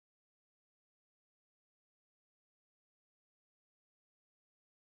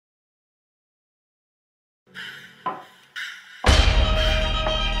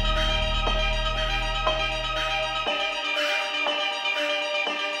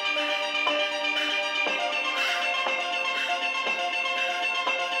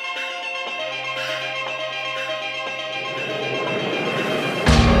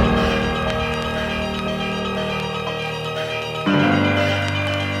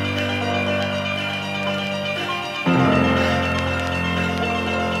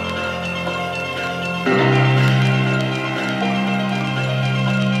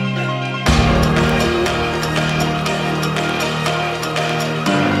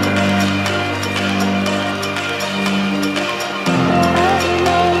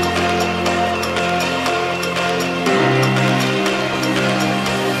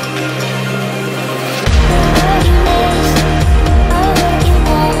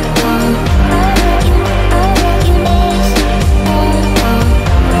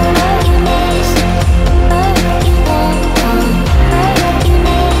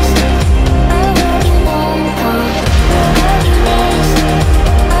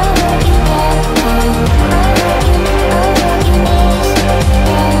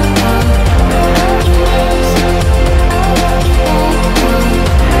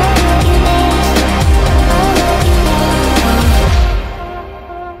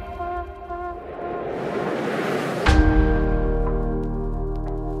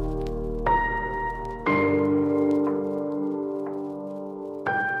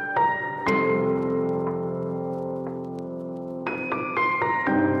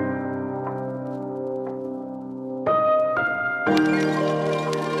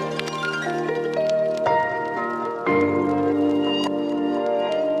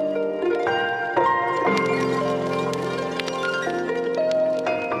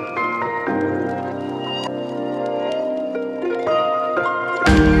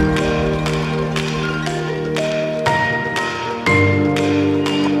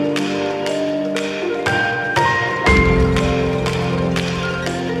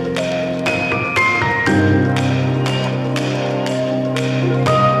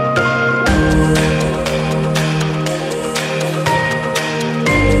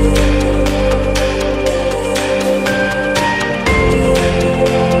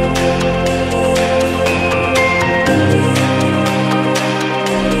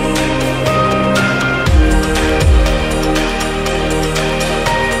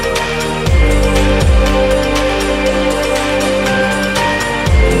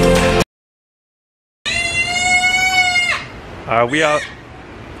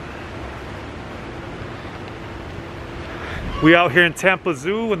We out here in Tampa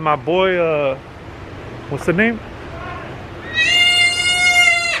Zoo with my boy, what's the name? I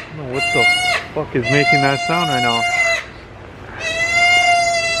don't know what the fuck is making that sound right now.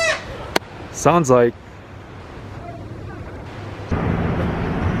 Sounds like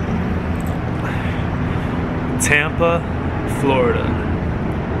Tampa, Florida.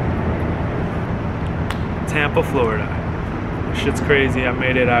 Tampa, Florida. Shit's crazy. I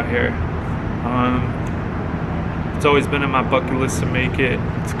made it out here. It's always been in my bucket list to make it,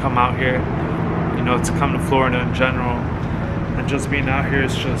 to come out here, you know, to come to Florida in general. And just being out here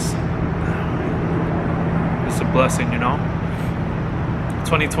is just, it's a blessing, you know.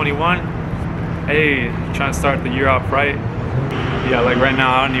 2021, hey, trying to start the year off right. Yeah, like right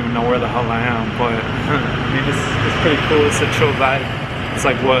now, I don't even know where the hell I am, but I mean, it's pretty cool. It's a chill vibe. It's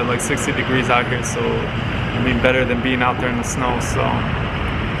like what, like 60 degrees out here, so I mean, better than being out there in the snow. So,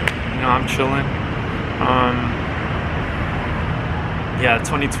 you know, I'm chilling. Yeah,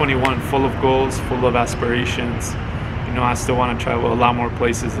 2021, full of goals, full of aspirations. You know, I still want to travel a lot more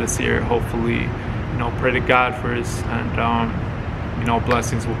places this year. Hopefully, you know, pray to God first, and you know,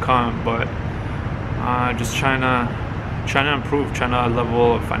 blessings will come. But just trying to improve, trying to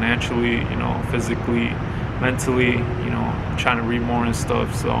level up financially, you know, physically, mentally. You know, trying to read more and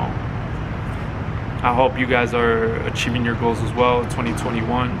stuff. So I hope you guys are achieving your goals as well.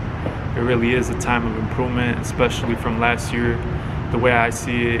 2021, it really is a time of improvement, especially from last year. The way I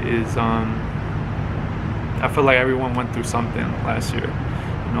see it is, I feel like everyone went through something last year,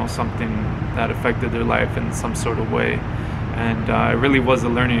 you know, something that affected their life in some sort of way, and it really was a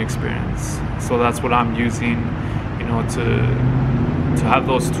learning experience. So that's what I'm using, you know, to have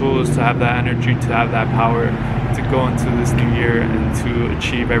those tools, to have that energy, to have that power, to go into this new year and to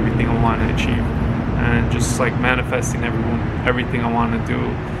achieve everything I want to achieve, and just like manifesting everything I want to do,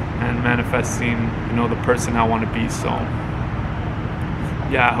 and manifesting, you know, the person I want to be. So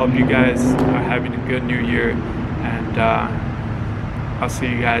yeah, I hope you guys are having a good new year, and I'll see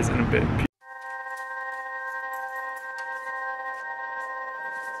you guys in a bit.